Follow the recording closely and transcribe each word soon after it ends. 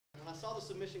saw the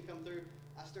submission come through,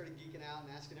 I started geeking out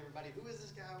and asking everybody, who is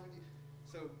this guy?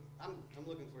 So I'm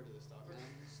looking forward to this talk, man.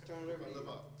 Just turn it over to you. Live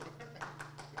up.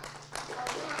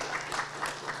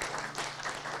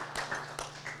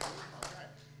 Okay.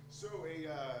 So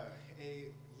a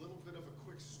little bit of a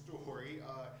quick story.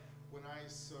 When I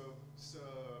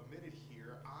submitted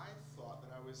here, I thought that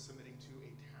I was submitting to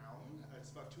a town. It's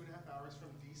about 2.5 hours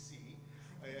from DC.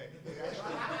 It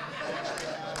actually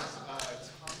has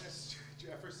Thomas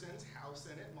Jefferson's house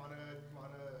in it, Monticello.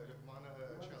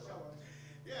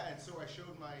 Yeah, and so I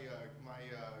showed my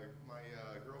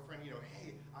girlfriend, you know,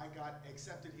 hey, I got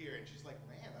accepted here, and she's like,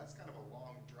 man, that's kind of a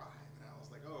long drive, and I was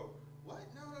like, oh, what?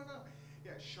 No.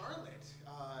 Yeah, Charlotte,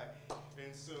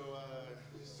 and so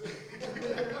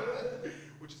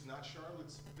which is not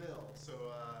Charlottesville. So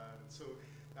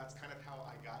that's kind of how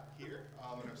I got here,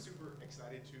 and I'm super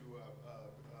excited to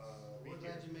be We're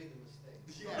here. glad you made the mistake.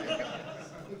 Yeah.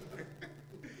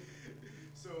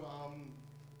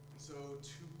 So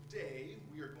today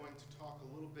we are going to talk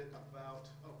a little bit about.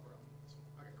 Oh, we're on this one.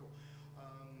 Okay, cool.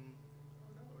 Oh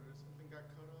no, there's something got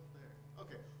cut off there.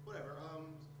 Okay, whatever.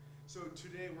 So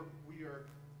today we are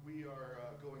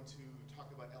going to talk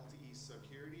about LTE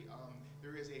security.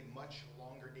 There is a much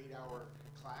longer 8-hour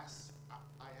class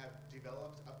I have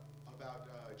developed about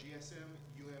GSM,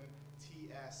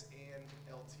 UMTS, and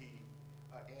LTE.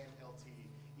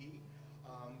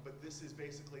 But this is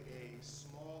basically a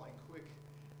small and quick,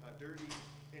 dirty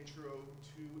intro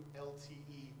to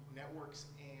LTE networks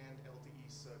and LTE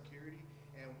security.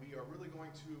 And we are really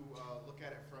going to look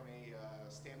at it from a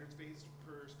standards-based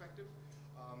perspective.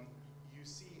 You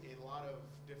see a lot of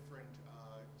different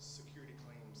security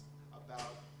claims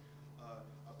about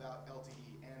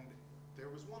LTE, and there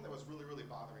was one that was really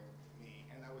bothering me,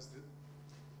 and that was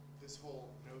this whole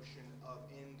notion of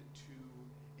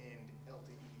end-to-end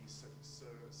LTE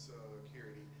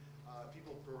security.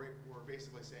 People were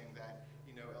basically saying that,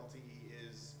 you know, LTE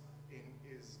is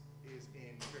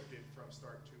encrypted from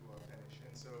start to finish,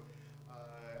 and so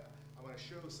I'm going to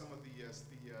show some of the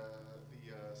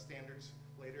standards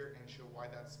later and show why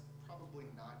that's probably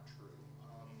not true.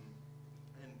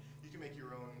 And you can make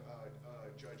your own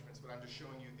judgments, but I'm just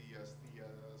showing you the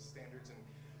standards and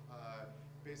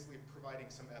basically providing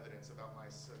some evidence about my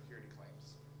security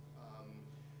claims.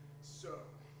 So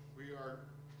we are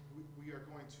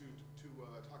going to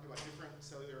talk about different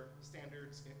cellular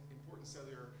standards, important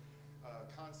cellular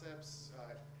concepts,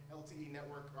 LTE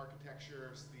network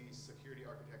architectures, the security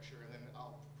architecture, and then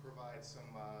I'll provide some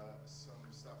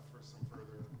stuff for some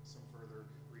further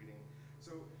reading.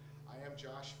 So I am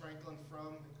Josh Franklin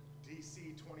from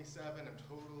DC 27. I'm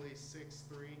totally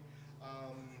 6'3".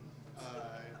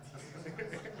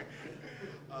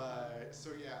 So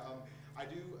yeah, I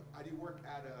do work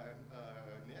at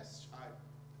NIST. I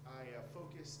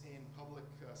focus in public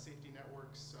safety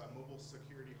networks, mobile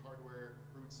security hardware,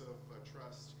 roots of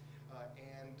trust,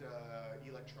 and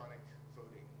electronic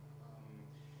voting.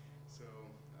 So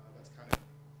that's kind of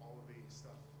all of the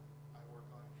stuff I work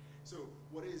on. So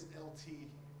what is LTE?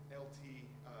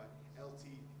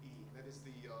 That is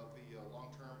the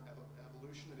long-term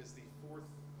evolution. It is the fourth.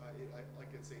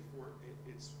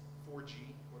 It's 4G,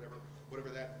 whatever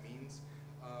that means.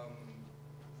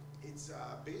 It's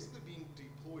basically being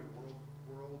deployed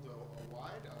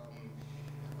worldwide.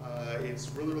 It's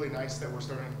really nice that we're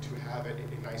starting to have a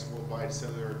nice worldwide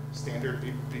cellular standard.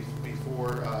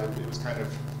 Before it was kind of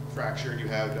fractured. You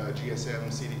had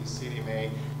GSM,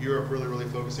 CDMA, Europe really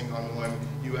focusing on one,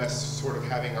 US sort of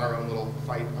having our own little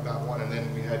fight about one, and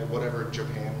then we had whatever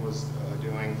Japan was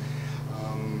doing.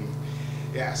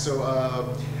 Yeah, so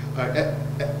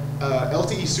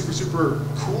LTE super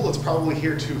cool. It's probably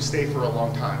here to stay for a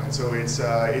long time, and so it's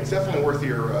definitely worth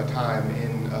your time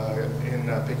in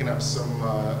picking up some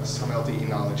LTE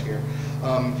knowledge here.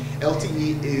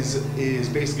 LTE is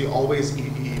basically always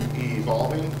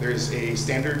evolving. There's a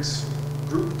standards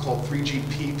group called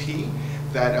 3GPP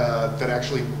that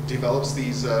actually develops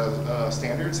these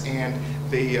standards, and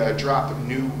they drop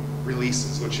new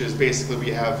releases, which is basically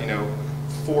we have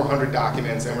 400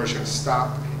 documents, and we're just going to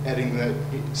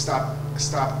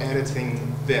stop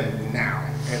editing them now,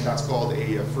 and that's called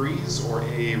a freeze or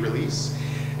a release.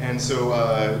 And so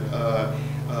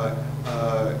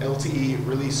LTE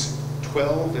release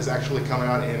 12 is actually coming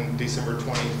out in December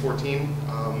 2014.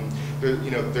 There's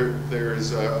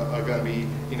going to be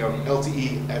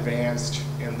LTE advanced,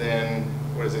 and then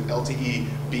what is it? LTE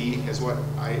B is what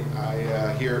I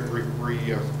hear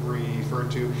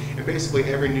referred to, and basically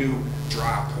every new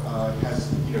drop has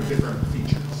different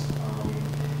features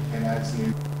and adds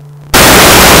new.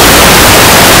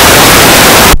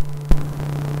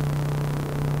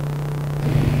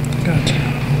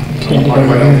 talk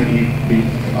about LTE.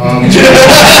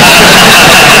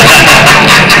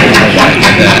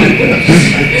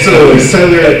 So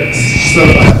cellular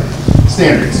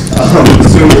standards.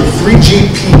 So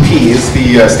 3GPP is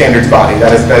the standards body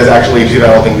that is actually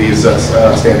developing these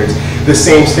standards. The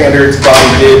same standards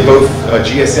body did both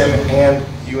GSM and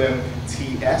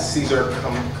UMTS. These are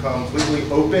completely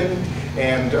open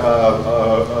and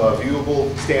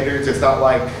viewable standards. It's not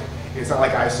like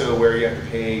ISO where you have to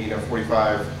pay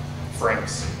 45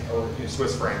 francs or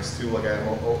Swiss francs to look at them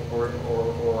or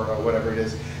whatever it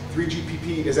is.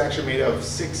 3GPP is actually made of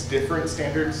 6 different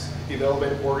standards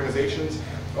development organizations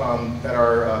that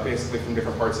are basically from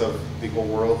different parts of the whole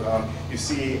world. You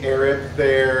see ARIP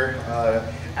there.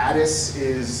 ADIS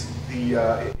is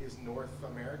North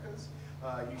America's.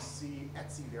 You see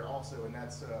ETSI there also, and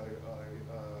that's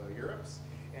Europe's.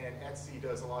 And ETSI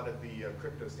does a lot of the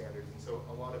crypto standards, and so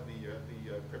a lot of the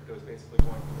crypto is basically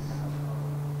going to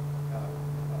have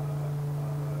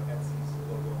ETSI's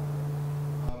logo.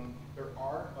 There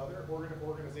are other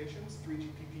organizations.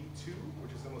 3GPP2,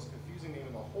 which is the most confusing name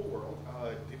in the whole world,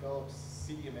 develops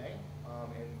CDMA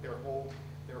and their whole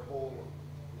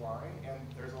line. And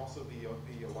there's also the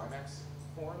WiMAX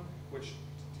forum, which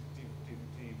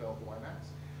developed WiMAX.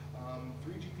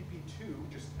 3GPP2,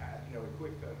 just a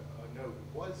quick note,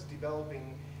 was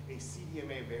developing a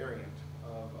CDMA variant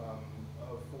of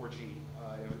 4G,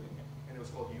 and it was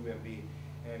called UMB.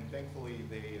 And thankfully,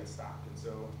 they stopped, and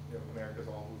so America's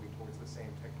all moving towards the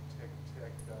same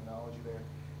technology there.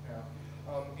 Now,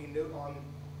 a note on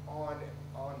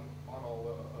all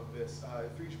of this: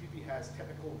 3GPP has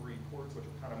technical reports, which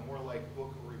are kind of more like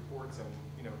book reports and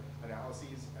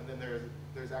analyses, and then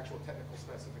there's actual technical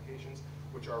specifications,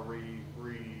 which are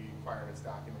requirements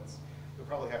documents. You'll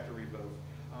probably have to read both.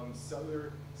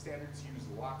 Cellular standards use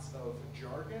lots of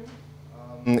jargon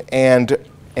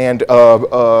and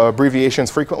abbreviations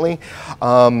frequently.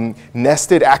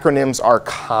 Nested acronyms are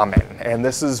common, and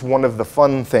this is one of the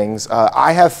fun things.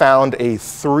 I have found a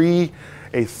three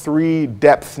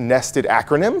depth nested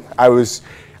acronym.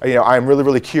 I'm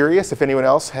really curious if anyone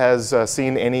else has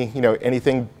seen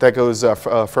anything that goes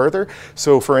further.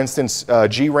 So, for instance,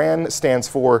 GRAN stands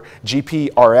for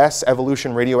GPRS,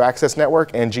 Evolution Radio Access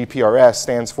Network, and GPRS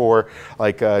stands for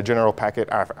General Packet.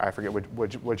 I forget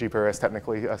what GPRS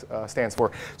technically stands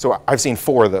for. So I've seen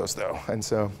 4 of those though, and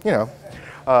so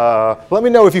let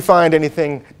me know if you find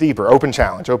anything deeper. Open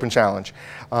challenge. Open challenge.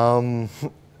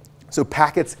 So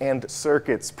packets and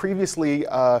circuits. Previously.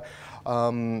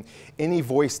 Any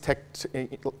voice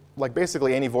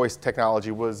basically any voice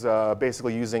technology was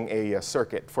basically using a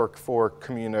circuit for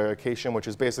communication, which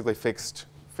is basically fixed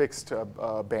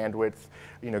bandwidth,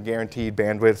 guaranteed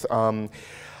bandwidth,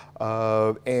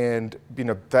 and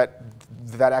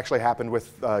that actually happened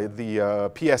with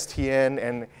the PSTN,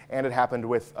 and it happened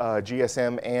with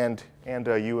GSM and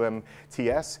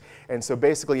UMTS. And so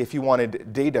basically, if you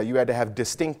wanted data, you had to have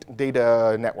distinct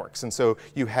data networks. And so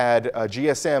you had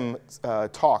GSM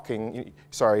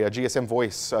GSM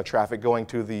voice traffic going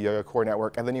to the core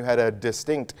network, and then you had a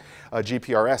distinct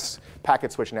GPRS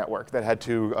packet switch network that had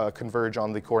to converge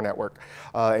on the core network.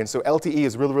 And so LTE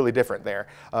is really different there.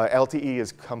 LTE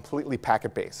is completely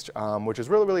packet-based, which is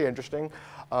really interesting.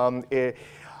 There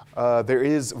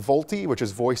is VoLTE, which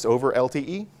is voice over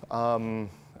LTE.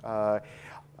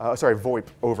 VoIP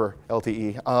over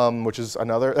LTE, which is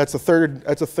another. That's a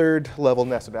third level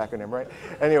nested acronym, right?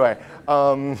 Anyway,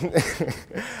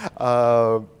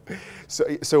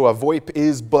 so VoIP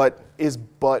is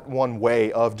but one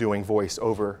way of doing voice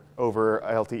over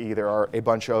LTE. There are a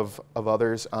bunch of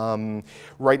others.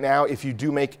 Right now, if you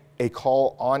do make a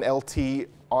call on LTE,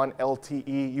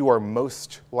 you are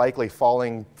most likely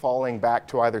falling back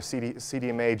to either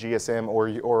CDMA, GSM, or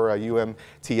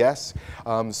UMTS.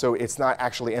 So it's not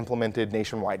actually implemented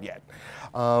nationwide yet.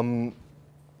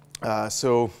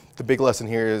 So the big lesson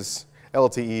here is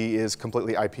LTE is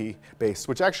completely IP-based,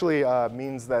 which actually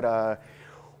means that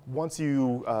once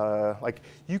you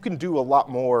you can do a lot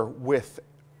more with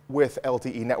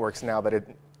LTE networks now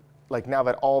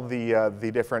that all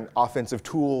the different offensive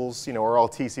tools, are all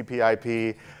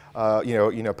TCP/IP,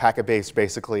 packet-based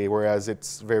basically, whereas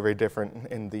it's very GSM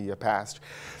in the past.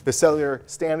 The cellular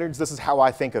standards, this is how I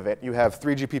think of it. You have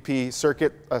 3GPP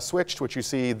circuit switched, which you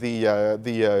see the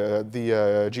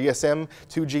GSM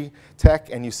 2G tech,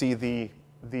 and you see the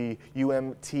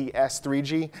UMTS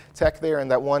 3G tech there in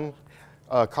that one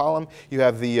column. You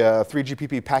have the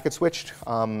 3GPP packet switched,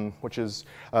 which is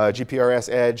GPRS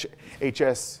Edge,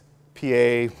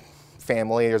 HSPA,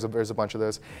 family. There's a bunch of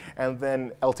those. And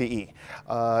then LTE.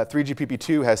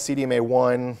 3GPP2 has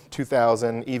CDMA1,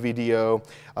 2000, EVDO,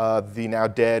 the now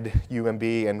dead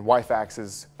UMB, and WiMAX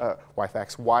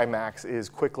is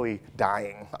quickly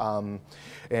dying.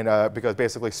 Because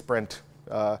basically Sprint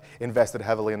invested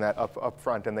heavily in that up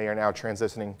front, and they are now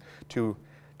transitioning to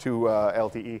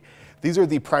LTE. These are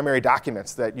the primary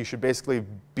documents that you should basically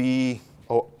be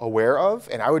aware of,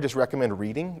 and I would just recommend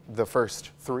reading the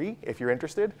first 3 if you're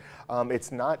interested.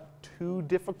 It's not too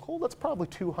difficult. It's probably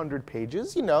 200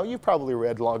 pages. You know, you've probably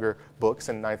read longer books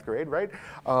in 9th grade, right?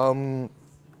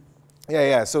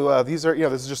 So these are,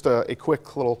 this is just a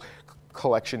quick little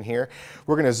collection here.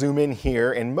 We're going to zoom in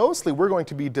here, and mostly we're going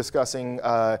to be discussing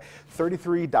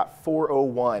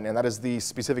 33.401, and that is the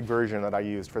specific version that I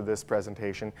used for this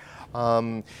presentation.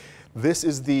 This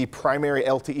is the primary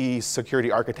LTE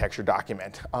security architecture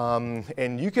document.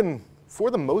 And you can, for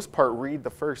the most part, read the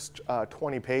first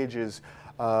 20 pages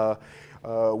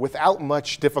without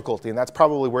much difficulty, and that's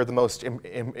probably where the most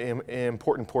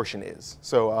important portion is.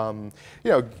 So,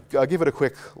 give it a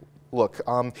quick look.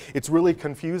 It's really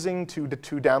confusing to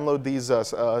download these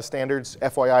standards.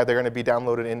 FYI, they're going to be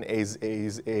downloaded in a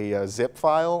zip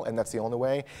file, and that's the only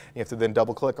way. You have to then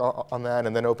double click on that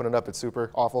and then open it up. It's super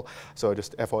awful. So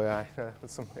just FYI,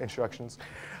 with some instructions.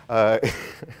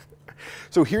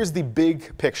 So here's the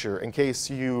big picture in case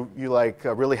you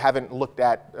really haven't looked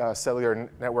at cellular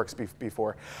networks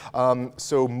before.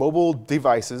 So mobile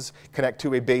devices connect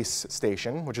to a base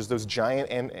station, which is those giant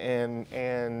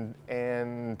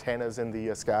antennas in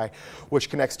the sky, which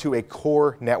connects to a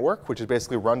core network, which is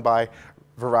basically run by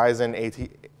Verizon,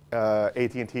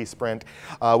 AT&T, Sprint,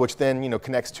 which then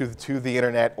connects to the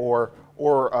internet or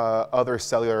other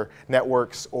cellular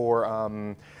networks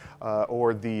or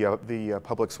the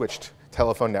public switched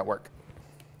telephone network.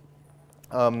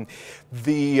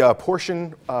 The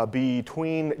portion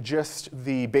between just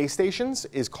the base stations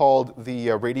is called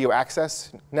the radio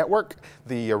access network,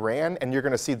 the RAN, and you're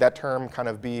going to see that term kind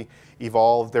of be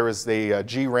evolved. There is a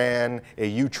GRAN,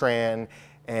 a UTRAN,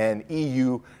 and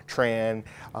EU-TRAN,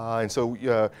 and so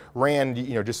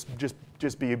RAN,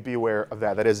 just be aware of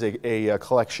that. That is a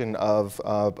collection of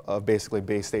basically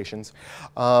base stations.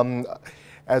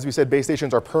 As we said, base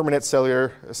stations are permanent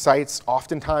cellular sites.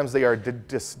 Oftentimes they are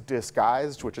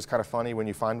disguised, which is kind of funny when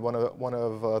you find one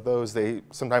of those. They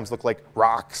sometimes look like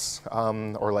rocks,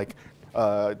 or like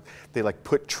they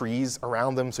put trees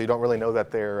around them, so you don't really know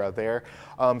that they're there.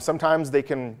 Sometimes they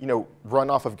can run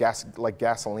off of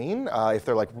gasoline if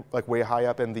they're like way high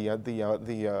up in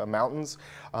the mountains.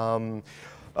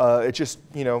 It's just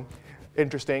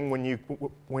interesting when you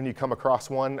come across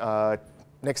one.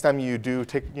 Next time you do,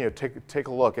 take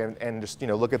a look and just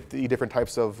look at the different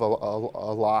types of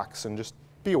locks and just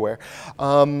be aware.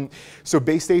 So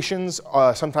base stations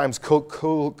sometimes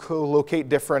co-locate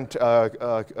different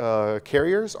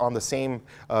carriers on the same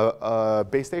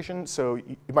base station. So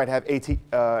you might have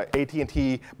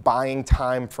AT&T buying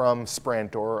time from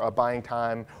Sprint, or buying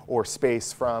time or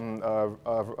space from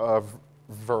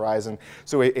Verizon.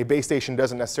 So a base station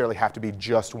doesn't necessarily have to be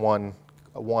just one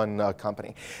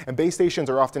company. And base stations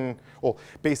are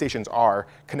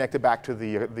connected back to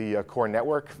the core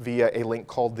network via a link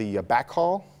called the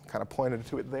backhaul, kind of pointed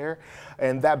to it there.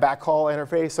 And that backhaul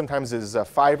interface sometimes is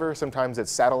fiber, sometimes it's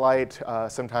satellite,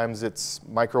 sometimes it's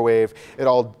microwave. It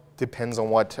all depends on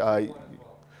what, sorry?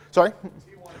 T1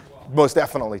 Most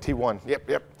definitely, T1, yep.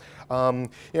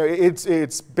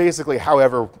 It's basically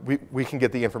however we can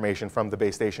get the information from the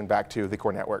base station back to the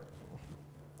core network.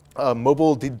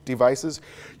 Mobile devices,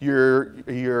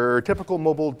 your typical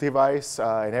mobile device,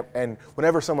 and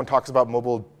whenever someone talks about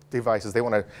mobile devices, they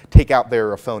want to take out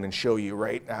their phone and show you,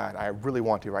 right? And I really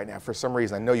want to right now. For some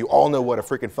reason, I know you all know what a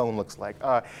freaking phone looks like.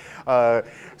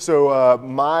 So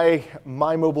my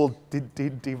mobile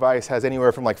device has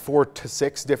anywhere from like 4 to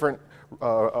 6 different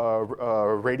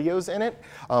radios in it.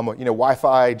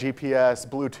 Wi-Fi, GPS,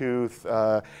 Bluetooth,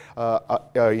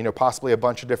 possibly a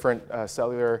bunch of different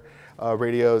cellular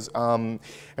radios, and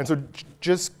so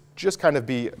just kind of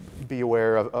be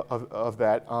aware of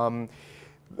that.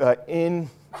 In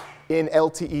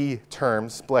LTE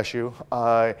terms, bless you,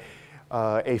 a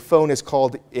phone is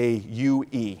called a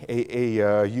UE,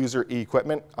 a user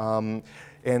equipment, and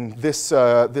this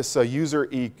user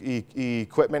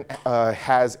equipment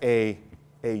has a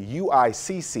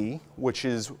UICC, which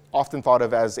is often thought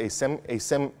of as a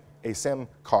SIM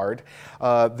card.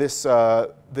 This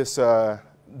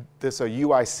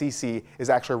UICC is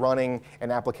actually running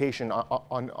an application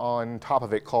on top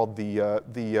of it called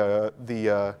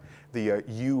the the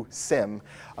USIM.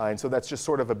 And so that's just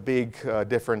sort of a big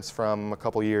difference from a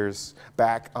couple years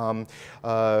back.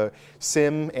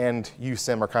 SIM and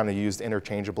USIM are kind of used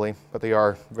interchangeably, but they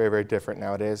are very, very different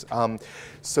nowadays.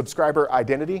 Subscriber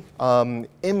identity,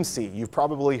 MC. You've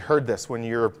probably heard this when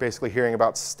you're basically hearing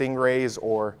about stingrays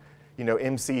or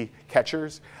MC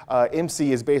catchers.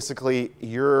 MC is basically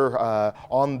your,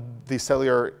 on the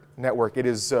cellular network, it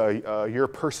is your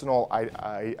personal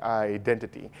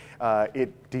identity.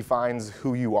 It defines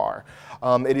who you are.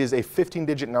 It is a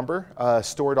 15-digit number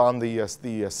stored on the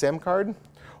SIM card,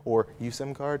 or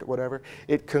USIM card, whatever.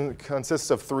 It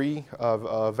consists of three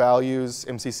values: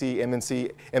 MCC,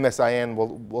 MNC, MSIN.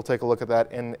 We'll take a look at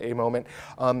that in a moment.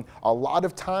 A lot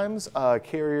of times,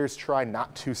 carriers try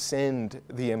not to send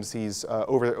the MCs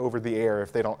over the air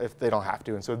if they don't have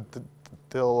to, and so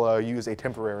they'll use a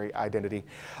temporary identity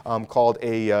called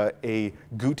a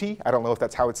GUTI. I don't know if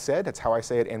that's how it's said. That's how I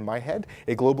say it in my head.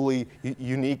 A globally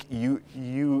unique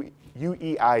UE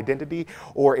identity,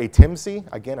 or a TIMC.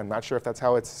 Again, I'm not sure if that's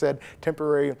how it's said.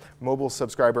 Temporary mobile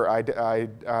subscriber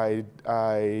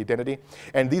identity.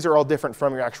 And these are all different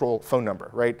from your actual phone number,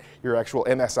 right? Your actual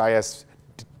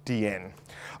MSISDN.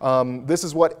 This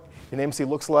is what an MC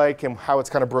looks like and how it's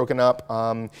kind of broken up.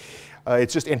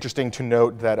 It's just interesting to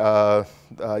note that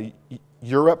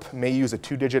Europe may use a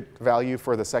 2-digit value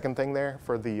for the second thing there,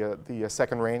 for the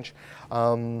second range.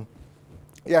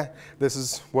 Yeah, this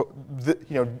is what,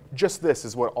 just this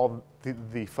is what all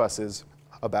the fuss is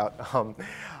about.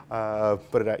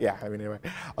 Yeah, I mean, anyway.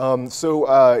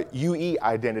 So UE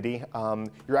identity,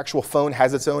 your actual phone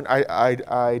has its own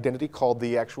identity called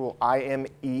the actual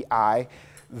IMEI,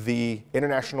 the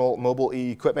International Mobile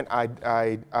Equipment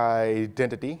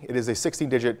Identity. It is a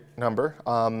 16-digit number.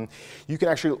 You can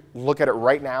actually look at it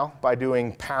right now by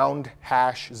doing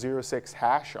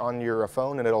 ##06# on your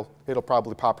phone, and it'll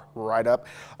probably pop right up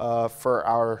for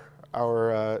our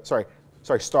sorry,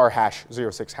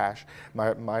 *#06#.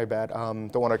 My bad.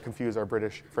 Don't want to confuse our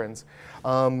British friends.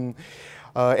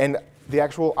 And the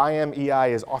actual IMEI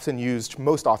is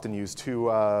most often used to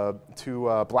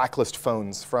blacklist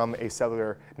phones from a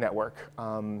cellular network.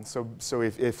 So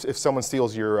if someone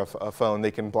steals your phone,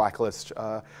 they can blacklist.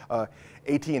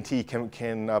 AT&T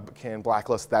can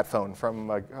blacklist that phone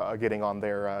from getting on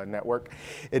their network.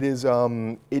 It is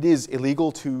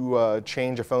illegal to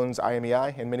change a phone's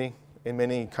IMEI in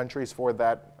many countries for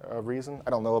that reason. I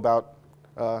don't know about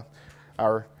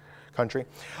our country.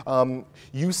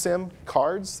 USIM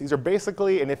cards, these are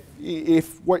basically, and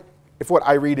if what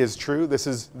I read is true, this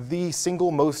is the single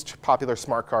most popular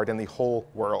smart card in the whole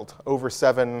world. Over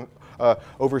 7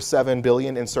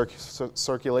 billion in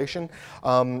circulation.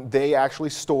 They actually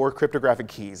store cryptographic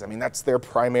keys. I mean, that's their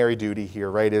primary duty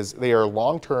here, right? Is they are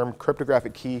long-term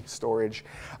cryptographic key storage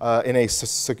in a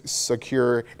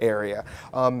secure area.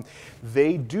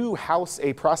 They do house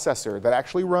a processor that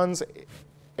actually runs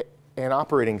an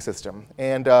operating system,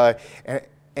 and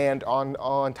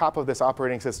on top of this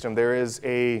operating system, there is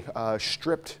a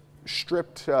stripped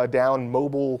down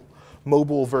mobile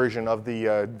version of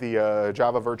the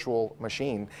Java virtual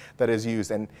machine that is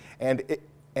used, and it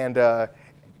can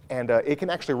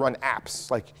actually run apps.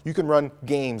 Like, you can run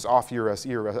games off your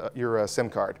SIM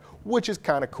card, which is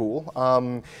kind of cool,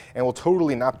 and will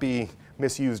totally not be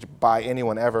misused by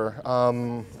anyone ever.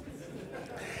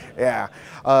 Yeah.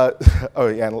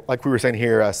 Oh, yeah. Like we were saying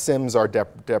here, SIMs are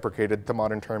deprecated. The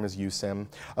modern term is USIM.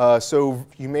 So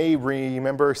you may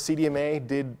remember CDMA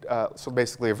did. So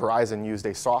basically, Verizon used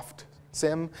a soft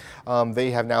SIM.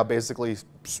 They have now basically,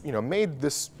 made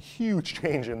this huge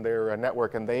change in their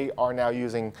network, and they are now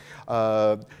using,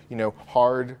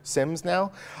 hard SIMs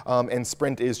now. And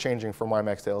Sprint is changing from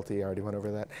WiMAX to LTE. I already went over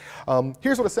that.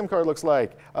 Here's what a SIM card looks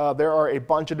like. There are a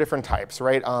bunch of different types,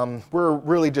 right? We're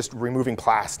really just removing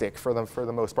plastic for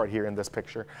the most part here in this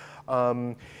picture.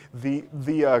 Remove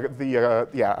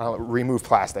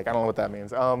plastic. I don't know what that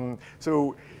means.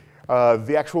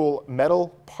 The actual metal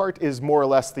part is more or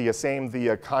less the same.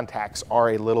 The contacts are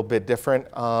a little bit different.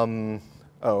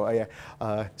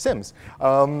 SIMs.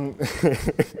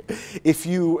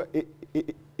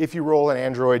 If you roll an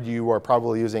Android, you are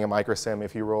probably using a micro SIM.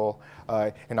 If you roll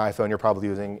an iPhone, you're probably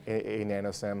using a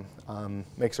nano SIM.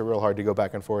 Makes it real hard to go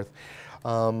back and forth.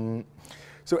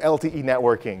 So LTE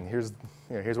networking. Here's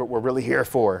what we're really here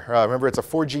for. Remember, it's a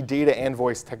 4G data and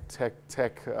voice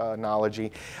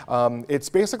technology. It's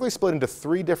basically split into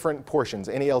 3 different portions,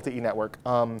 any LTE network.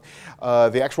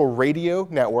 The actual radio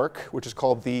network, which is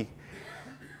called the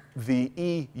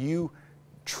EU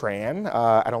TRAN.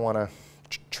 I don't want to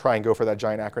try and go for that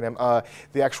giant acronym.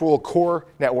 The actual core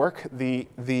network, the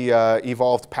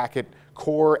evolved packet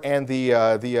core and the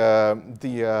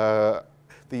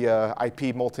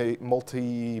IP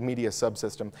multimedia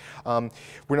subsystem.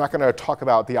 We're not going to talk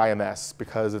about the IMS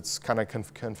because it's kind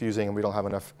of confusing and we don't have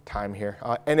enough time here.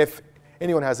 And if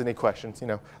anyone has any questions,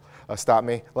 stop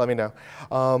me, let me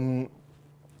know.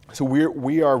 So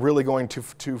we are really going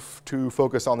to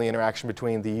focus on the interaction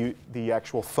between the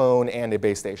actual phone and a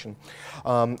base station.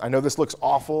 I know this looks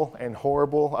awful and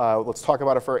horrible. Let's talk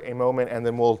about it for a moment, and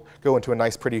then we'll go into a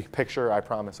nice, pretty picture, I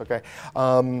promise, okay?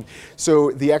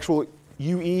 So the actual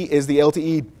UE is the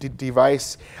LTE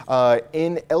device.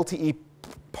 In LTE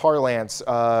parlance,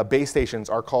 base stations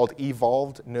are called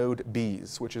evolved node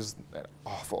Bs, which is an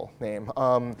awful name.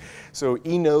 So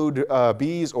eNode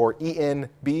Bs or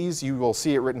EN-Bs, you will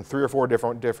see it written 3 or 4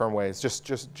 different ways.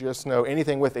 Just know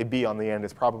anything with a B on the end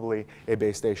is probably a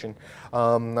base station.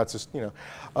 That's just,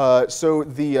 so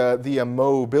the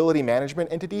mobility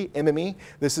management entity, MME,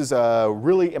 this is a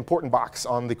really important box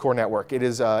on the core network. It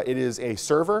is a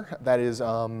server that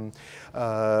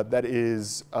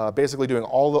is basically doing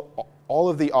all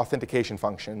of the authentication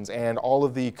functions and all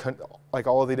of the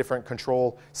different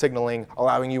control signaling,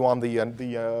 allowing you on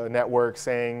the network,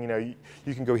 saying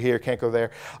you can go here, can't go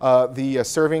there. The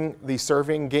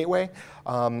serving gateway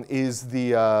is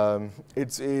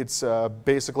it's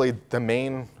basically the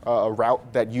main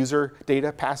route that user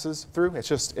data passes through. It's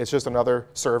just another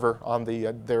server on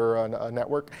their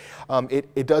network.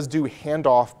 It does do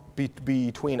handoff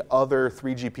between other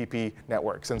 3GPP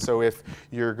networks. And so if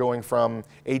you're going from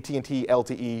AT&T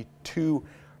LTE to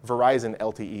Verizon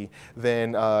LTE,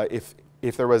 then if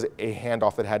there was a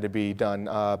handoff that had to be done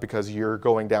because you're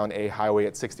going down a highway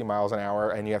at 60 miles an hour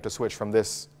and you have to switch from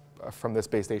this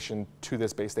base station to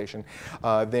this base station,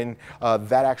 then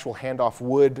that actual handoff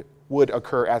would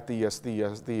occur at the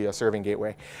serving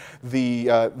gateway.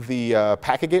 The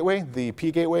packet gateway, the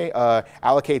P gateway,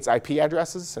 allocates IP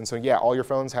addresses, and so yeah, all your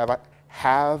phones have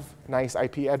nice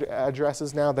IP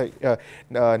addresses now that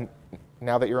you're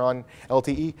on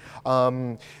LTE.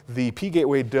 The P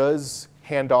gateway does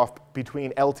hand off between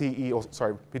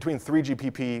between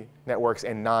 3GPP networks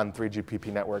and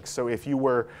non-3GPP networks. So if you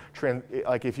were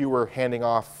handing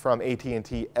off from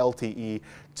AT&T LTE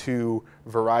to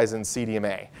Verizon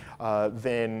CDMA,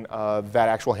 then that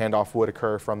actual handoff would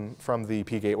occur from the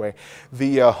P gateway.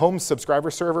 The home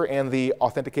subscriber server and the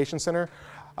authentication center,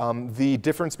 the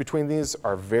difference between these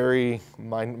are very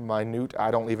minute. I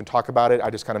don't even talk about it.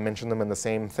 I just kind of mention them in the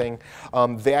same thing.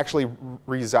 They actually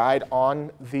reside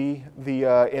on the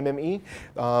MME,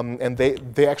 and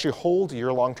they actually hold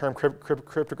your long-term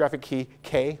cryptographic key,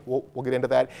 K, we'll get into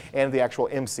that, and the actual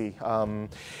MC.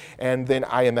 And then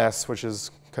IMS, which is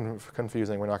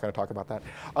confusing. We're not going to talk about that.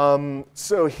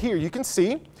 So here you can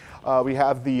see we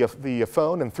have the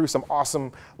phone, and through some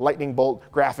awesome lightning bolt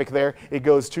graphic there, it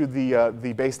goes to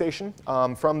the base station.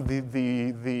 From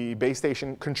the base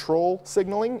station, control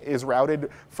signaling is routed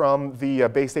from the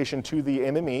base station to the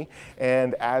MME,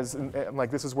 and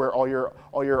this is where all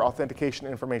your authentication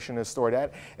information is stored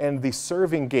at. And the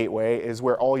serving gateway is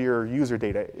where all your user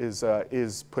data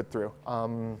is put through.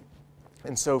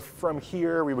 And so from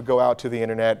here, we would go out to the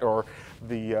internet or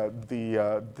the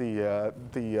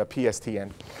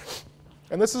PSTN.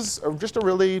 And this is just a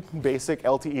really basic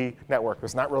LTE network.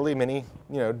 There's not really many,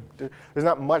 there's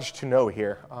not much to know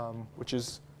here, which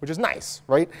is nice,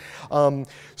 right? For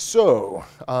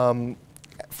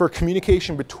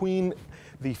communication between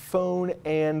the phone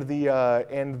and the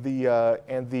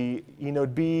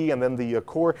eNode B and then the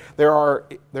core, there are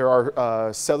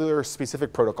cellular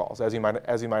specific protocols, as you might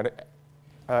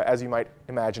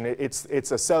imagine.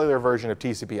 It's a cellular version of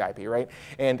TCP/IP, right?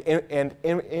 And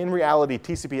in reality,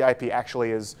 TCP/IP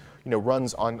actually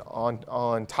runs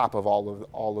on top of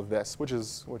all of this, which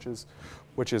is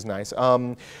nice.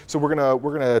 So we're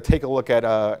gonna take a look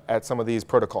at some of these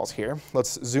protocols here.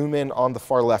 Let's zoom in on the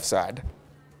far left side.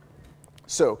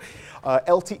 So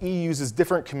LTE uses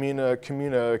different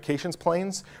communications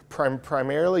planes.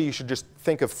 Primarily, you should just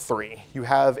think of 3. You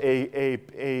have a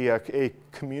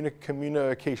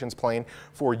communications plane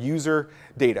for user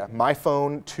data, my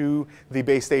phone to the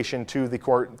base station to the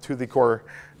core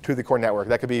network.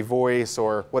 That could be voice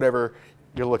or whatever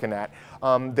you're looking at.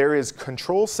 There is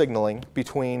control signaling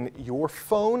between your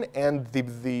phone and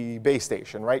the base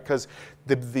station, right? Because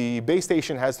the base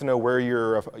station has to know where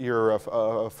your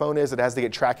phone is. It has to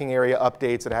get tracking area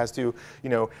updates. It has to,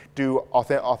 do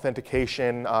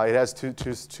authentication. It has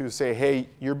to say, hey,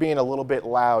 you're being a little bit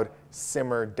loud.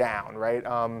 Simmer down, right?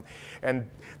 And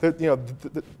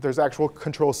there's actual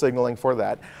control signaling for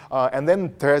that. And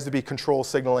then there has to be control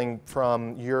signaling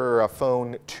from your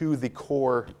phone to the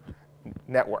core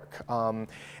network.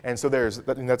 And so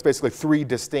that's basically 3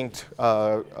 distinct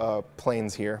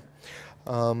planes here.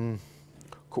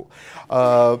 Cool.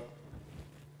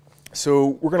 So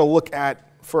we're going to look at,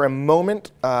 for a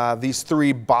moment, these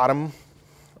three bottom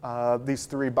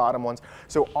ones.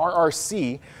 So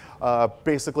RRC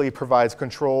basically provides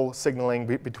control signaling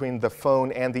between the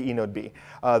phone and the eNode B.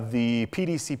 The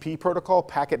PDCP protocol,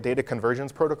 Packet Data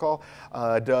Conversions Protocol,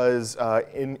 does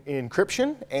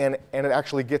encryption, and it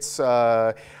actually gets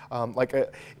it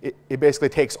basically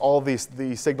takes all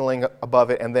the signaling above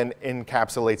it and then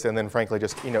encapsulates it, and then frankly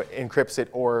just encrypts it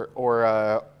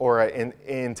or in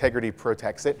integrity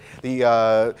protects it.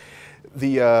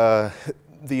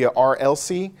 The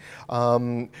RLC,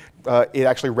 it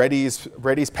actually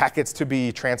readies packets to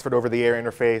be transferred over the air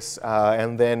interface,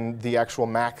 and then the actual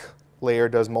MAC layer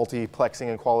does multiplexing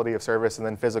and quality of service, and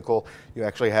then physical, you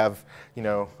actually have,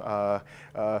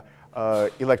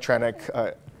 electronic,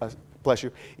 bless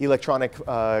you, electronic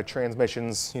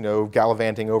transmissions,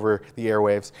 gallivanting over the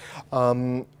airwaves.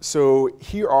 So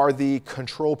here are the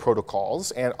control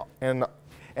protocols, and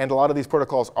a lot of these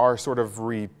protocols are sort of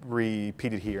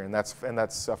repeated here, and that's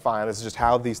fine. This is just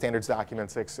how the standards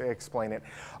documents explain it.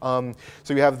 So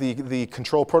you have the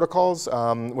control protocols,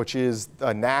 which is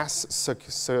NAS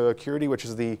security, which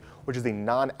is the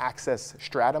non-access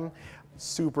stratum.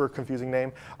 Super confusing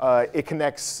name. It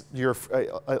connects your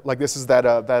like this is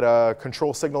that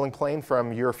control signaling plane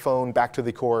from your phone back to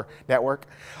the core network,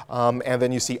 and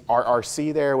then you see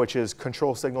RRC there, which is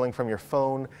control signaling from your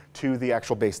phone to the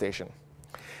actual base station.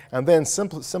 And then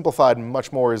simplified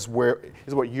much more is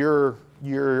what your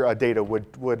data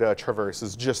would traverse,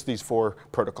 is just these 4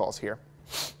 protocols here.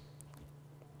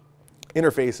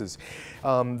 Interfaces.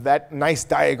 That nice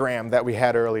diagram that we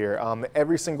had earlier,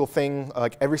 every single thing,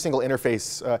 like every single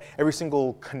interface, every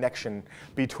single connection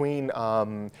between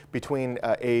a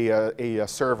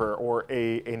server or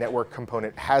a network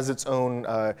component has its own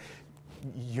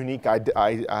unique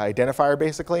identifier,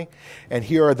 basically. And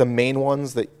here are the main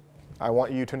ones that I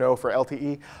want you to know for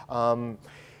LTE.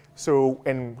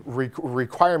 And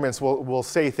requirements will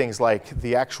say things like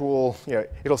the actual,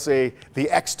 it'll say the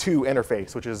X2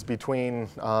 interface, which is between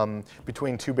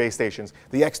 2 base stations.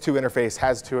 The X2 interface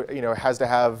has to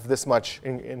have this much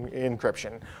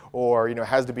encryption, or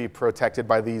has to be protected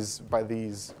by these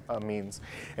means.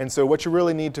 And so what you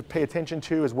really need to pay attention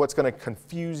to is what's going to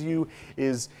confuse you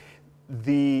is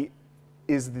the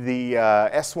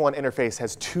S1 interface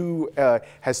has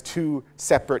two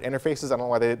separate interfaces. I don't know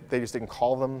why they just didn't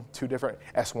call them 2 different,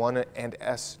 S1 and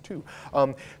S2.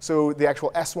 So the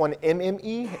actual S1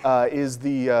 MME is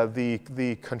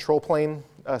the control plane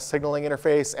signaling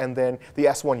interface, and then the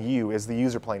S1U is the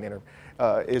user plane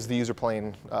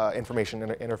information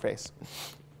interface.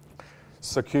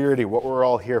 Security, what we're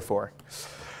all here for.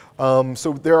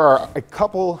 So there are a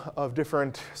couple of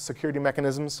different security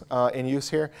mechanisms in use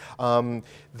here.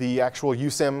 The actual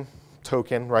USIM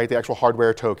token, right, the actual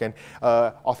hardware token,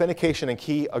 authentication and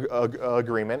key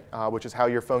agreement, which is how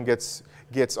your phone gets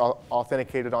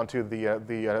authenticated onto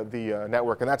the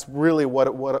network, and that's really what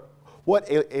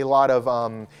a lot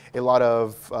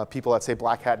of people at, say,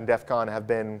 Black Hat and DEF CON have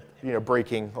been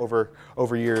breaking over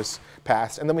years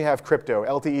past. And then we have crypto.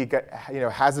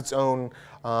 LTE has its own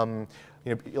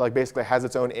basically has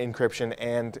its own encryption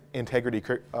and integrity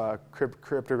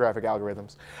cryptographic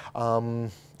algorithms.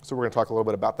 So we're going to talk a little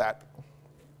bit about that.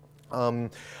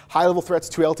 High-level threats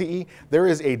to LTE. There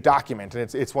is a document,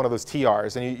 and it's one of those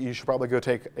TRs, and you should probably go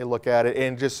take a look at it.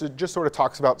 And just sort of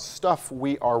talks about stuff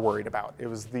we are worried about. It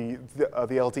was the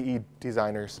LTE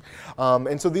designers,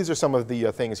 and so these are some of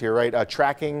the things here, right?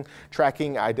 Tracking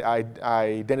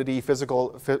identity,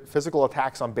 physical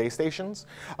attacks on base stations,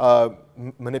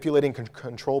 manipulating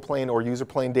control plane or user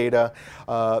plane data,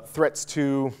 threats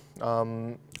to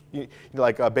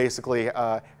basically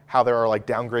how there are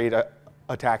downgrade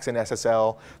attacks in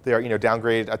SSL. There are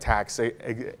downgrade attacks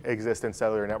exist in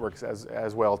cellular networks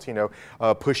as well to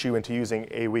push you into using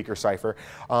a weaker cipher.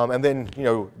 And then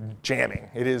jamming.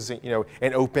 It is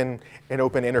an open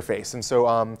interface, and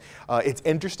so it's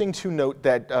interesting to note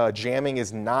that jamming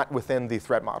is not within the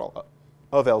threat model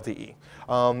of LTE.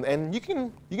 And you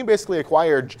can basically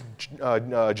acquire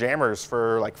jammers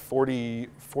for like $40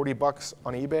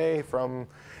 on eBay from.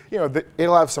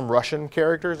 It'll have some Russian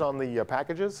characters on the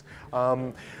packages,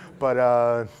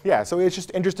 yeah. So it's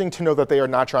just interesting to know that they are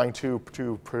not trying to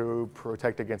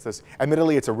protect against this.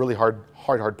 Admittedly, it's a really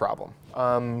hard problem.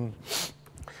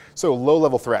 So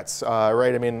low-level threats,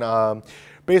 right? I mean,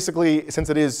 basically, since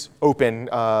it is open,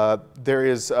 there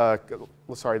is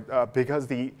because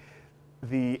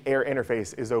the air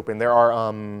interface is open. There are,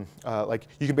 like,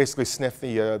 you can basically sniff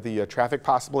the traffic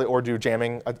possibly or do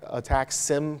jamming attacks.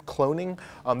 SIM cloning.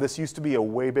 This used to be a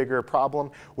way bigger problem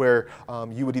where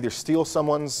you would either steal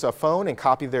someone's phone and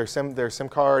copy their SIM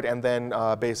card and then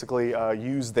basically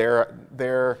use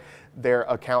their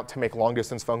account to make long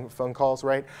distance phone calls,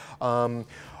 right? And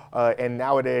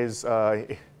nowadays,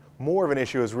 more of an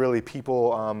issue is really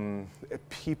people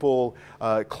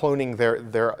cloning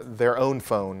their own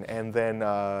phone and then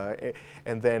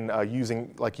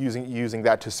using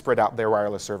that to spread out their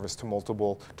wireless service to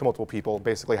multiple people.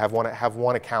 Basically, have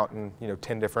one account and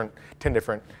 10 different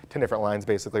lines,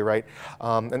 basically, right?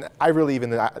 And I really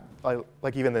I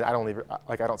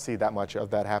don't see that much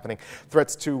of that happening.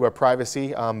 Threats to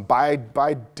privacy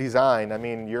by design. I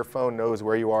mean, your phone knows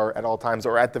where you are at all times,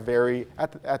 or at the very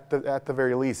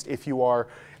least, if you are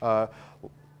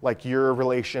like your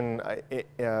relation,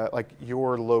 like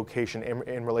your location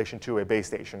in relation to a base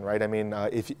station, right? I mean,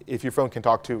 if your phone can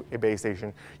talk to a base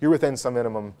station, you're within some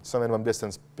minimum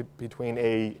distance between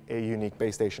a unique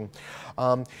base station.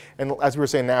 And as we were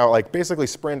saying now, like basically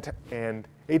Sprint and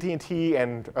AT&T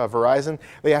and Verizon,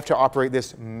 they have to operate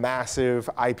this massive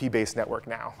IP-based network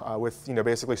now with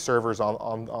basically servers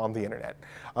on the internet,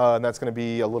 and that's going to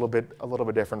be a little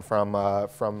bit different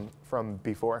from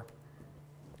before.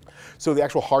 So the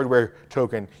actual hardware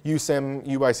token, USIM,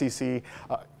 UICC,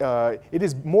 it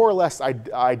is more or less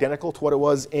identical to what it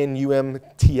was in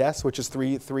UMTS, which is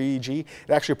 3G. It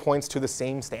actually points to the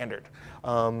same standard.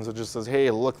 So it just says,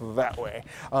 hey, look that way.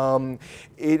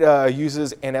 It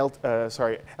uses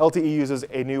LTE uses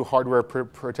a new hardware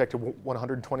protected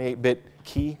 128-bit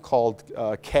key called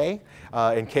K,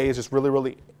 and K is just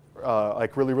really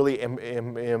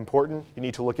important. You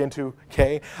need to look into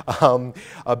K.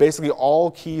 Basically,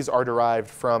 all keys are derived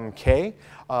from K.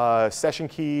 Session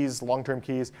keys, long-term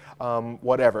keys,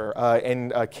 whatever.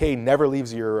 And K never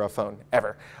leaves your phone,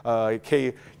 ever.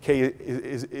 K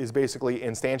is basically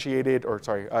instantiated, or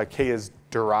sorry, K is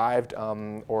derived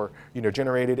or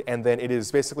generated, and then it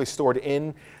is basically stored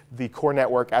in the core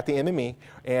network at the MME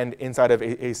and inside of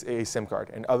a SIM card.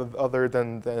 And other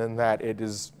than that, it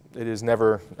is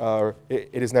never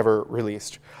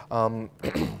released.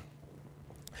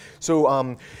 So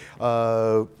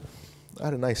I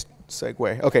had a nice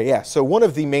segue. Okay, yeah. So one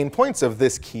of the main points of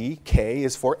this key, K,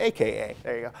 is for AKA.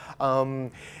 There you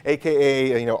go.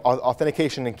 AKA,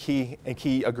 authentication and key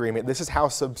agreement. This is how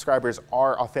subscribers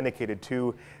are authenticated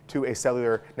to a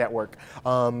cellular network.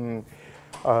 So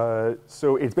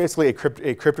it's basically a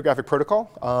cryptographic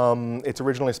protocol. It's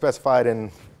originally specified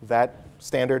in that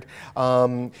standard.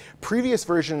 Previous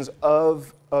versions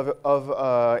of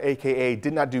AKA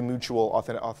did not do mutual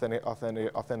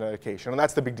authentication, and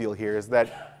that's the big deal here.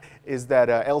 Is that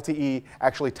LTE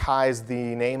actually ties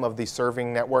the name of the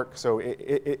serving network, so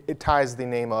it ties the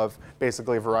name of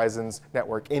basically Verizon's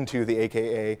network into the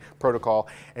AKA protocol,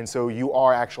 and so you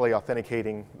are actually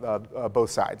authenticating both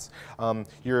sides.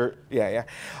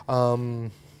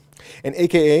 And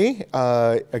AKA,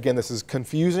 again, this is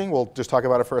confusing. We'll just talk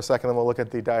about it for a second, then we'll look at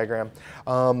the diagram.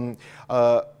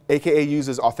 AKA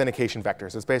uses authentication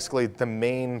vectors. It's basically the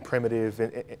main primitive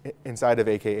inside of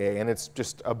AKA, and it's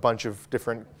just a bunch of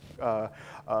different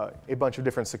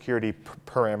security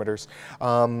parameters.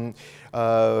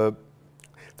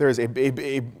 There's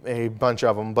a bunch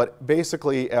of them, but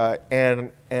basically,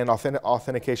 an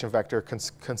authentication vector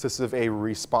consists of a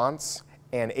response,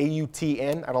 and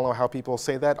AUTN, I don't know how people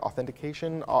say that,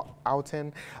 authentication,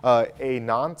 AUTN, a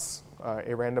nonce,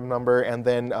 a random number, and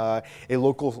then a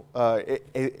local,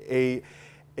 a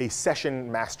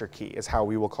session master key is how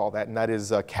we will call that, and that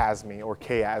is CASME or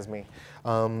KASME.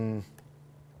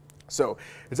 So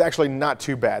it's actually not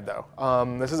too bad, though.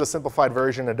 This is a simplified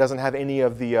version. It doesn't have any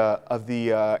of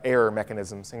the error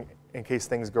mechanisms in case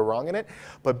things go wrong in it.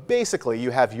 But basically,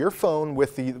 you have your phone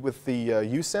with the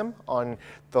USIM on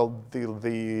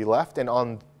the left, and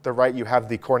on the right you have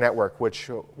the core network, which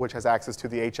has access to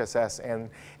the HSS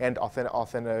and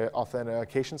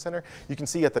authentication center. You can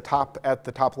see at the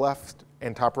top left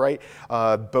and top right,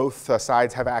 both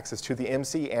sides have access to the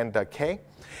MC and K,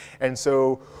 and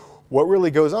so what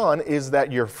really goes on is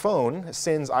that your phone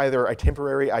sends either a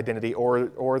temporary identity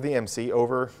or the MC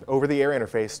over the air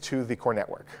interface to the core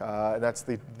network. And that's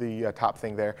the top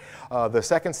thing there. The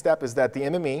second step is that the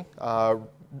MME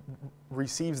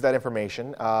receives that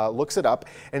information, looks it up,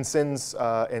 and sends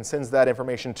that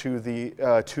information to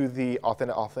the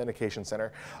authentication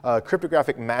center.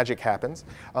 Cryptographic magic happens,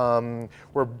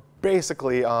 where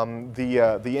basically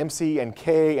the MC and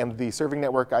K and the serving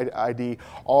network ID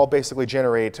all basically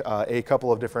generate a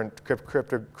couple of different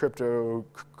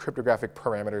cryptographic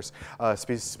parameters,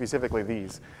 specifically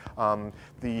these.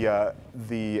 The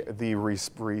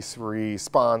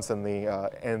response and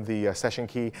the session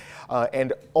key,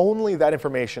 and only that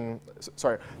information.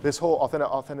 Sorry, this whole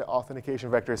authentication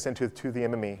vector is sent to the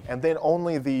MME, and then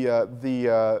only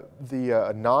the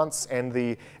nonce and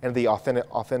the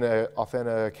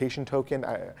authentication token.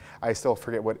 I still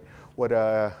forget what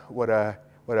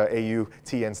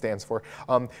AUTN stands for.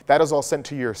 That is all sent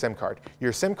to your SIM card.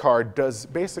 Your SIM card does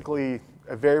basically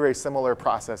a very, very similar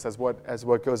process as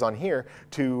what goes on here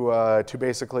to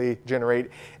basically generate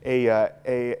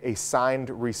a signed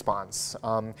response,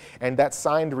 and that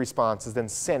signed response is then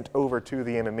sent over to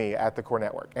the MME at the core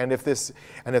network. And if this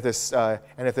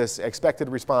expected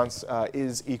response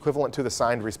is equivalent to the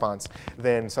signed response,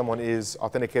 then someone is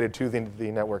authenticated to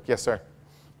the network. Yes, sir.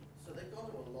 So they've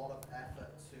gone to a lot of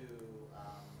effort to do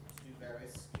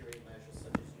various security measures,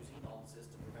 such as using nonces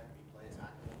to prevent replay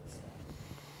attack and all this stuff.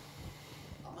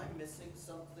 Am I missing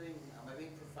something? Am I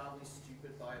being profoundly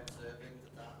stupid by observing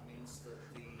that that means that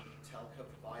the telco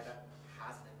provider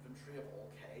has an inventory of all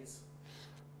Ks?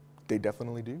 They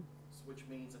definitely do. Which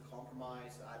means a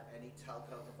compromise at any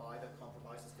telco provider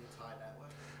compromises the entire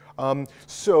network?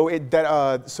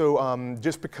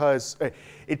 Just because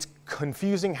it's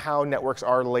confusing how networks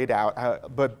are laid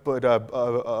out, but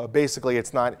basically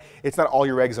it's not all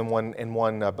your eggs in one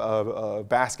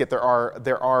basket. There are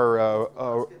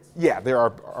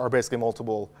basically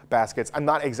multiple baskets. I'm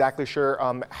not exactly sure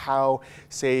how,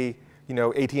 say,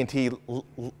 AT&T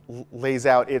lays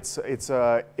out its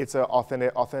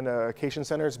authentication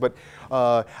centers, but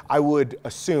I would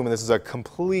assume, and this is a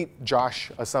complete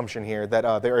Josh assumption here,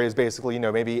 that there is basically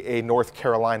maybe a North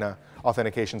Carolina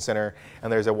authentication center,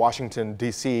 and there's a Washington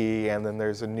D.C., and then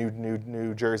there's a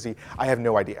New Jersey. I have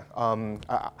no idea. I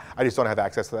just don't have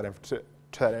access to that.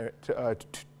 To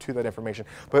that information,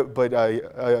 but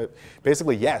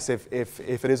basically yes. If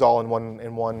it is all in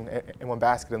one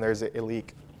basket and there's a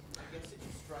leak. I guess it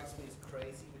just strikes me as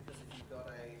crazy because if you've got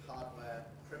a hardware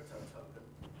crypto token,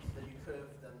 then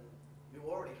you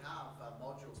already have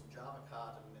modules in Java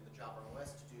Card and in the Java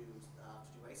OS to do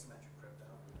asymmetric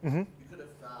crypto. Mm-hmm. You could have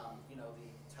the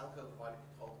telco provider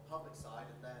could hold the public side,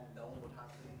 and then no one would have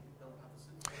the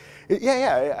system.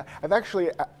 Yeah. I've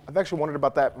actually wondered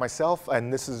about that myself,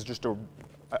 and this is just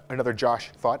another Josh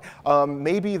thought.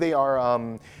 Maybe they are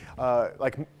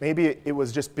maybe it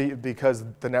was just because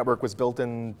the network was built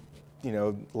in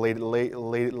late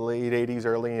 80s,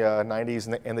 early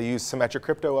 90s, and they use symmetric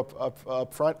crypto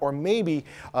up front, or maybe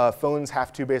phones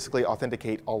have to basically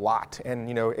authenticate a lot, and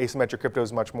asymmetric crypto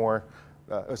is much more.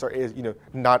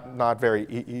 Not very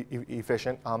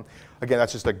efficient. Again,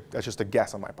 that's just a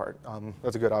guess on my part.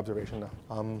 That's a good observation,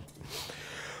 though.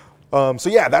 So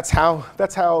yeah, that's how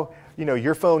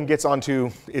your phone gets onto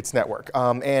its network.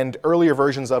 And earlier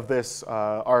versions of this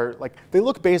they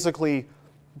look basically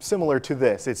similar to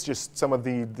this. It's just some of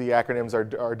the acronyms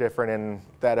are different, and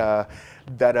that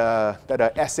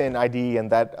SN ID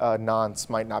and that nonce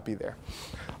might not be there.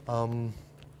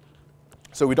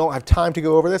 So we don't have time to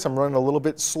go over this. I'm running a little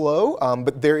bit slow,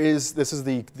 but this is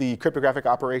the cryptographic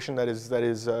operation that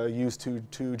is used to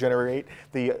generate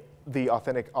the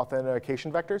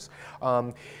authentication vectors.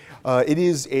 It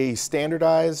is a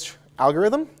standardized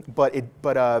algorithm, but the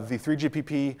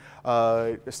 3GPP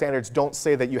standards don't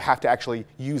say that you have to actually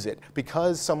use it,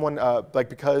 because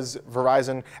because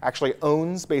Verizon actually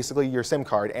owns basically your SIM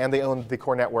card and they own the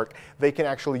core network. They can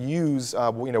actually use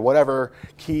whatever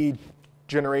key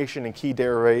generation and key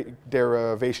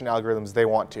derivation algorithms they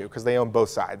want to, because they own both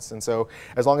sides. And so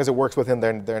as long as it works within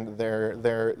their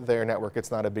network,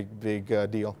 it's not a big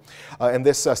deal. And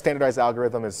this standardized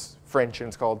algorithm is French, and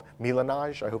it's called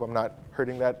Milanage. I hope I'm not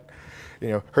hurting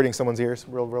someone's ears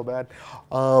real bad.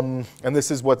 And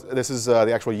this is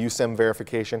the actual USIM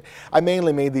verification. I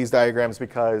mainly made these diagrams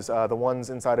because the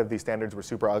ones inside of these standards were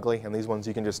super ugly, and these ones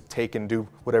you can just take and do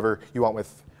whatever you want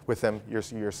with them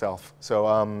yourself.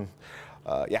 So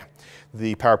yeah,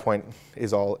 the PowerPoint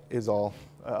is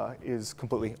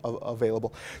completely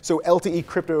available. So LTE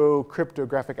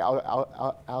cryptographic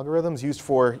algorithms used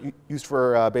for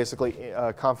basically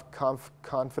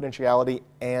confidentiality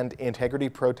and integrity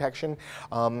protection.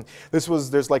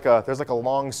 There's like a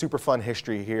long super fun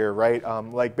history here, right?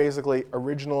 Like basically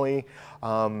originally.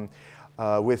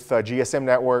 With GSM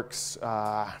networks,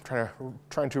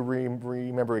 trying to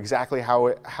remember exactly how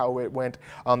it went.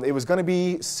 It was going to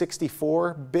be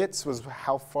 64 bits was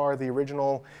how far the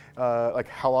original,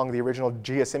 how long the original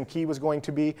GSM key was going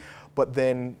to be, but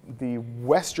then the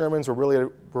West Germans were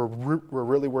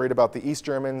really worried about the East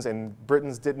Germans, and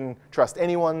Britons didn't trust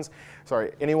anyone,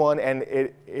 and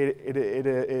it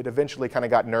eventually kind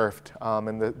of got nerfed,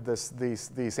 and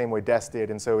the same way DES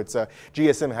did, and so it's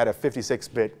GSM had a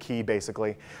 56-bit key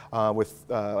basically with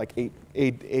like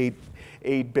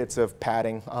eight bits of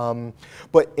padding,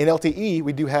 but in LTE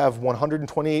we do have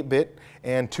 128-bit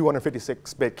and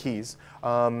 256-bit keys,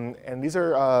 and these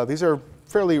are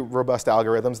fairly robust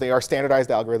algorithms. They are standardized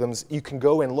algorithms. You can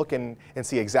go and look and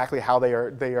see exactly how they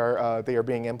are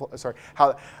being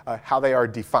how they are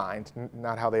defined,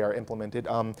 not how they are implemented.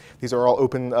 These are all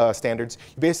open standards.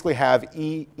 You basically have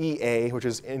EA, which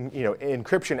is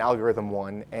encryption algorithm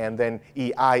 1, and then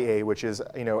EIA, which is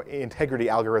integrity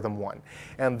algorithm 1,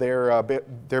 and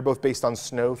they're both based on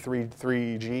SNO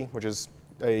 3G, which is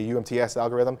a UMTS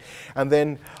algorithm, and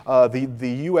then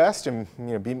the U.S. and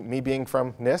me being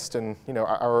from NIST and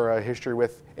our history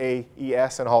with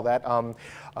AES and all that,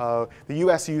 the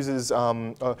U.S. uses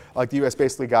like the U.S.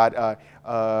 basically got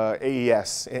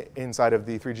AES inside of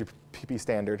the 3GPP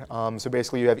standard. So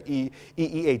basically you have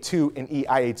EEA2 and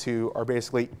EIA2 are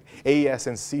basically AES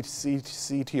and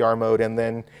CTR mode, and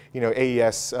then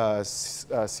AES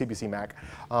CBC MAC.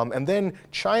 And then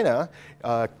China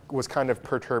was kind of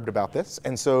perturbed about this,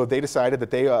 and so they decided that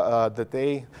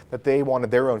they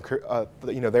wanted their own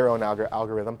their own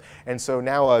algorithm, and so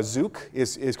now Zook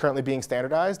is currently being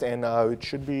standardized, and it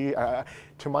should be.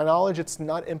 To my knowledge, it's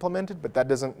not implemented, but that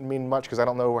doesn't mean much because I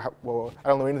don't know I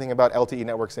don't know anything about LTE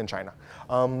networks in China.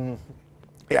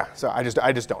 Yeah, so I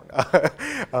just don't.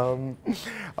 And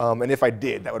if I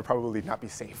did, that would probably not be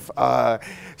safe.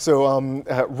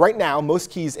 Right now, most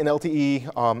keys in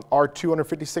LTE are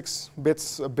 256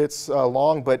 bits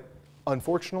long, but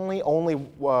unfortunately, only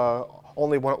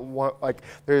one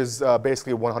there's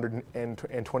basically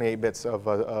 128 bits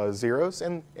of zeros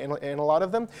in a lot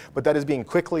of them, but that is being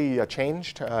quickly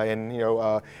changed, and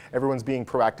everyone's being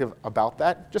proactive about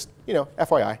that. Just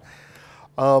FYI.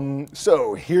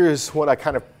 So here's what I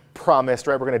kind of promised,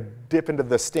 right? We're going to dip into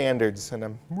the standards, and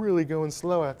I'm really going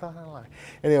slow. I thought I'd lie.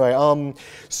 Anyway,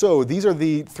 so these are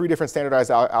the 3 different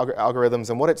standardized algorithms,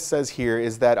 and what it says here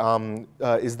is that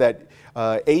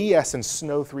AES and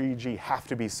SNO 3G have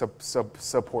to be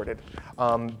supported,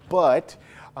 but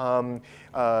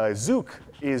Zook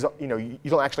is, you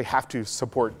don't actually have to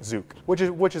support Zook,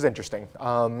 which is interesting.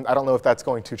 I don't know if that's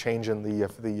going to change in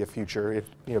the future. If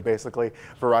basically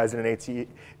Verizon and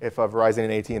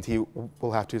AT&T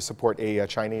will have to support a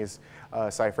Chinese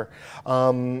cipher.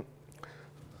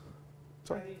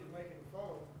 Sorry.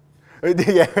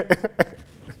 Yeah.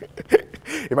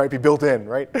 It might be built in,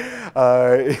 right?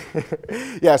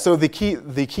 Yeah. So the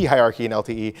key hierarchy in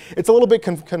LTE, it's a little bit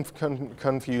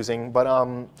confusing,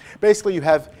 but basically you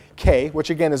have K, which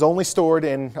again is only stored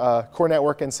in core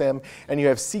network and SIM, and you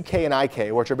have CK and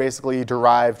IK, which are basically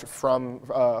derived from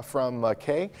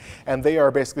K, and they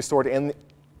are basically stored in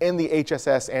the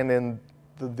HSS and in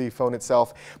the phone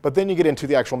itself. But then you get into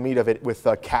the actual meat of it with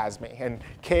CASME and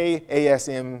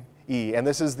KASM. And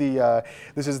this is the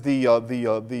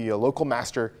local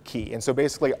master key, and so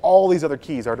basically all these other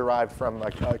keys are derived from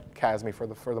CASME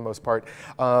for the most part,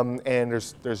 and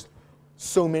there's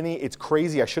so many, it's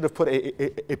crazy. I should have put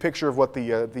a picture of what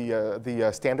the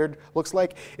standard looks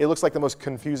like. It looks like the most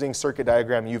confusing circuit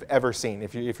diagram you've ever seen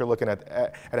if you're looking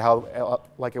at how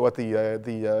what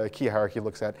the key hierarchy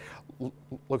looks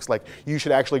like. You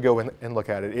should actually go and look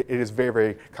at it. It is very,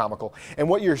 very comical. And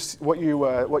what you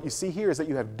see here is that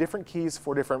you have different keys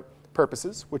for different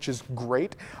purposes, which is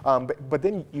great, but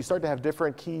then you start to have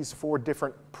different keys for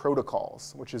different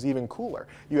protocols, which is even cooler.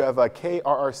 You have a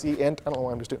KRRC int, I don't know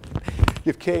why I'm just doing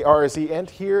you have KRRC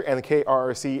int here and the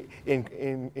KRRC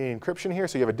encryption here,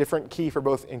 so you have a different key for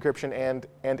both encryption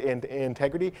and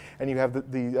integrity, and you have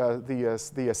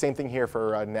the same thing here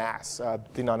for NAS,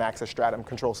 the non-access stratum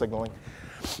control signaling.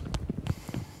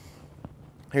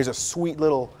 Here's a sweet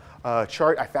little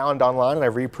chart I found online and I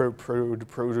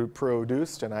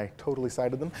reproduced, and I totally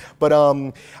cited them. But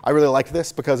I really like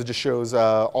this because it just shows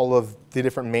all of the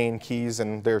different main keys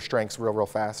and their strengths real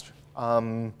fast.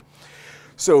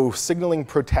 So signaling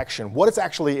protection, what is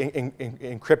actually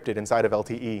encrypted inside of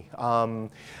LTE?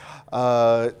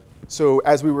 So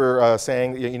as we were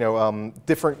saying,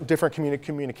 different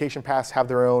communication paths have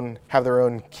their own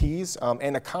keys,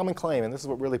 and a common claim, and this is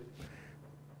what really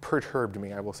perturbed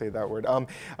me, I will say that word,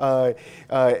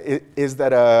 is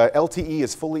that LTE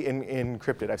is fully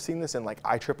encrypted. I've seen this in like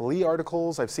IEEE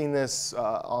articles. I've seen this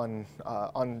on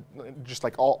just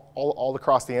like all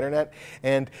across the internet,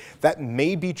 and that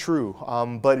may be true,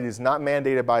 but it is not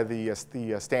mandated by the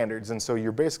standards. And so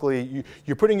you're basically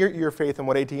you're putting your faith in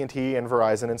what AT&T and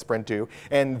Verizon and Sprint do,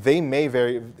 and they may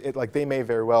very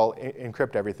well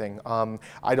encrypt everything.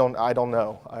 I don't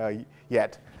know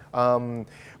yet,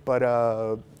 but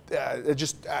I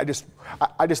just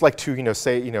like to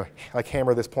say like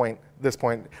hammer this point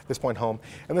home.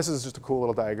 And this is just a cool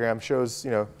little diagram. Shows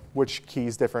which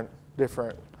keys different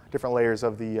layers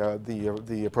of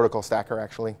the protocol stack are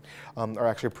actually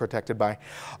protected by.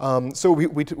 So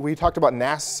we talked about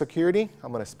NAS security.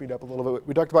 I'm going to speed up a little bit.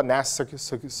 We talked about NAS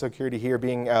security here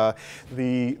being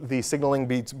the signaling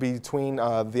between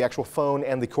the actual phone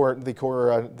and the core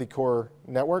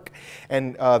network,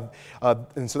 and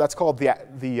so that's called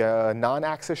the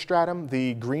non-access stratum.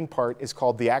 The green part is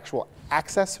called the actual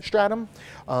access stratum.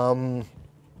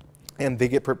 And they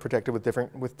get protected with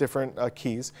different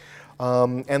keys.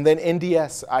 And then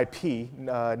NDS IP,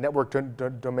 Network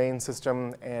Domain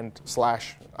System and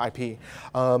 /IP.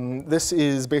 This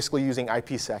is basically using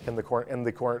IPsec in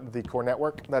the core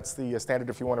network. That's the standard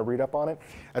if you want to read up on it.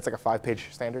 That's like a 5-page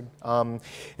standard.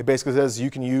 It basically says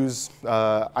you can use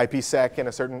IPsec in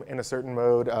a certain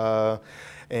mode,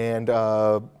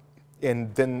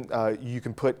 and then you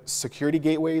can put security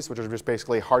gateways, which are just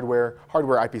basically hardware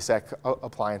IPsec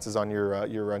appliances on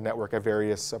your network at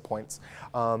various points.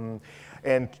 And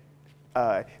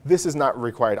this is not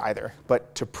required either.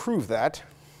 But to prove that,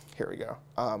 here we go.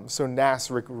 So NAS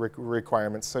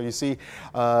requirements. So you see,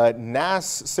 NAS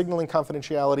signaling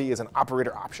confidentiality is an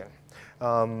operator option.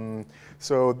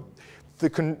 So the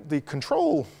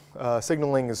control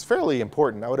signaling is fairly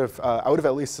important. I would have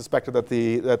at least suspected that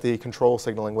the control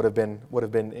signaling would have been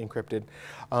encrypted.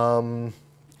 And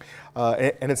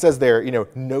it says there,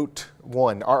 note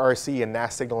 1, RRC and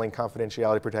NAS signaling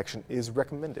confidentiality protection is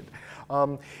recommended.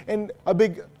 And a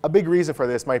big reason for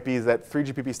this might be that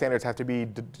 3GPP standards have to be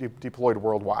deployed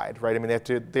worldwide, right? I mean,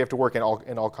 they have to work in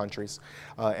all countries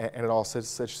and in all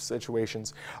such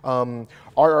situations.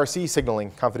 RRC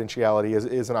signaling confidentiality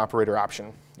is an operator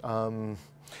option.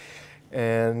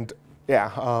 And yeah,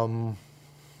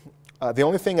 the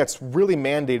only thing that's really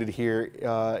mandated here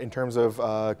in terms of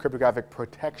cryptographic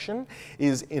protection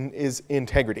is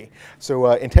integrity.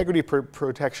 So integrity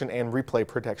protection and replay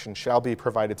protection shall be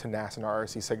provided to NAS and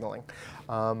RRC signaling,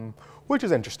 which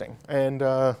is interesting. And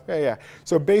yeah.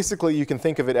 So basically, you can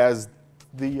think of it as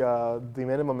the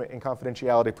minimum in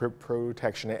confidentiality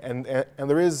protection, and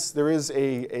there is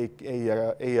a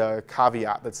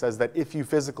caveat that says that if you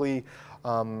physically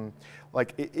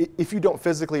if you don't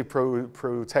physically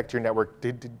protect your network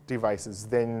devices,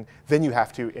 then you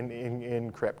have to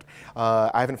encrypt.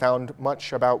 I haven't found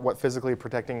much about what physically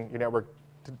protecting your network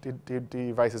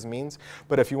devices means,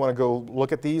 but if you want to go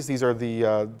look at these are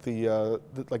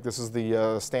this is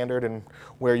the standard and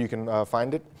where you can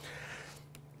find it.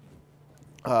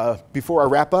 Before I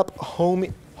wrap up, home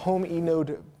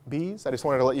eNode Bs. I just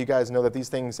wanted to let you guys know that these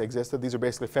things existed. These are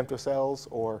basically femtocells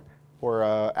or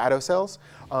ATO cells.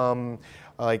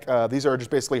 These are just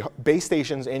basically base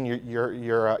stations in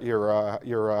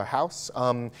your house.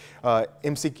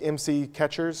 MC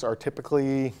catchers are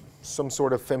typically some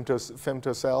sort of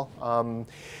femtocell.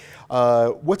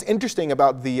 What's interesting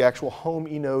about the actual home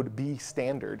eNode B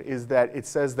standard is that it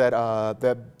says that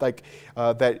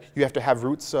that you have to have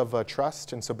roots of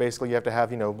trust, and so basically you have to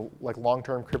have like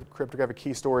long-term cryptographic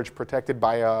key storage protected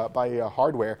by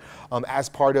hardware as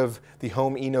part of the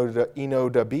home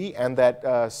eNode B, and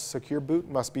that secure boot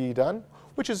must be done,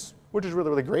 which is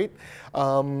really great.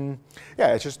 Yeah,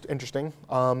 it's just interesting.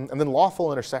 And then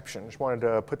lawful interception. Just wanted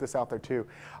to put this out there too.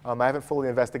 I haven't fully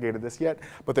investigated this yet,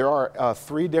 but there are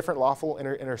 3 different lawful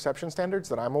interception standards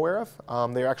that I'm aware of.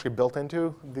 They're actually built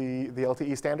into the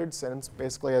LTE standards, and it's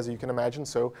basically, as you can imagine,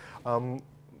 so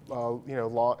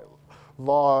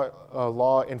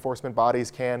law enforcement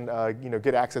bodies can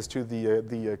get access to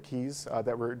the keys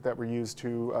that were used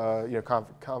to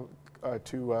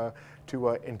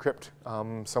to encrypt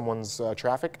someone's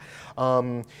traffic.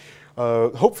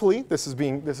 Hopefully, this is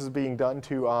being done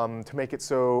to make it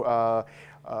so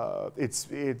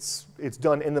it's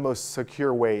done in the most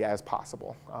secure way as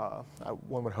possible.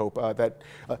 One would hope that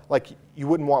like you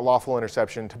wouldn't want lawful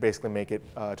interception to basically make it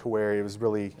to where it was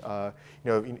really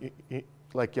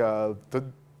like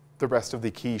the rest of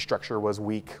the key structure was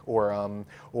weak or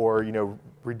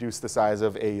reduce the size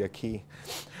of a key.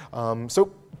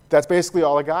 So that's basically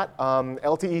all I got.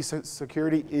 LTE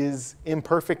security is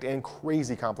imperfect and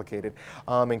crazy complicated.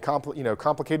 And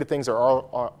complicated things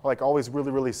are like always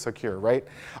really, really secure, right?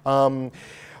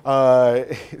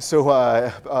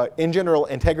 In general,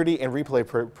 integrity and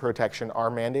replay protection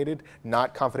are mandated,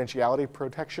 not confidentiality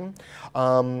protection.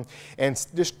 And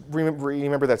just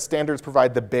remember that standards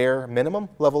provide the bare minimum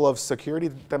level of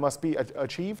security that must be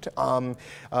achieved.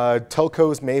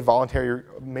 Telcos may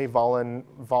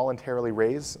voluntarily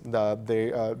raise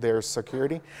their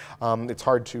security. It's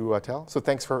hard to tell. So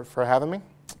thanks for having me.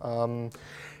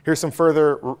 Here's some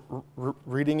further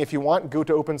reading if you want. Go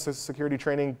to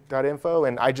opensecuritytraining.info,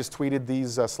 and I just tweeted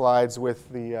these slides with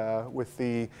the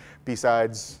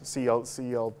BsidesCLT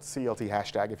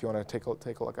hashtag if you want to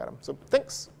take a look at them. So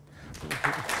thanks.